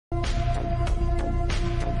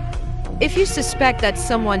If you suspect that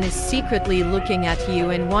someone is secretly looking at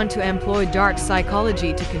you and want to employ dark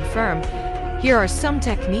psychology to confirm, here are some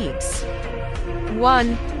techniques.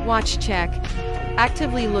 1. Watch check.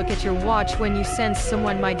 Actively look at your watch when you sense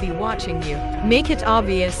someone might be watching you. Make it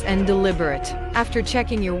obvious and deliberate. After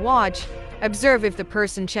checking your watch, observe if the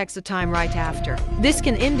person checks the time right after. This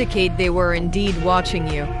can indicate they were indeed watching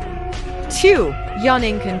you. 2.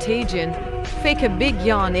 Yawning contagion. Fake a big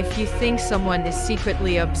yawn if you think someone is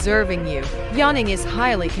secretly observing you. Yawning is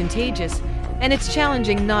highly contagious, and it's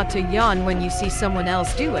challenging not to yawn when you see someone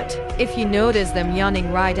else do it. If you notice them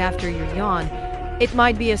yawning right after you yawn, it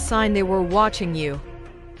might be a sign they were watching you.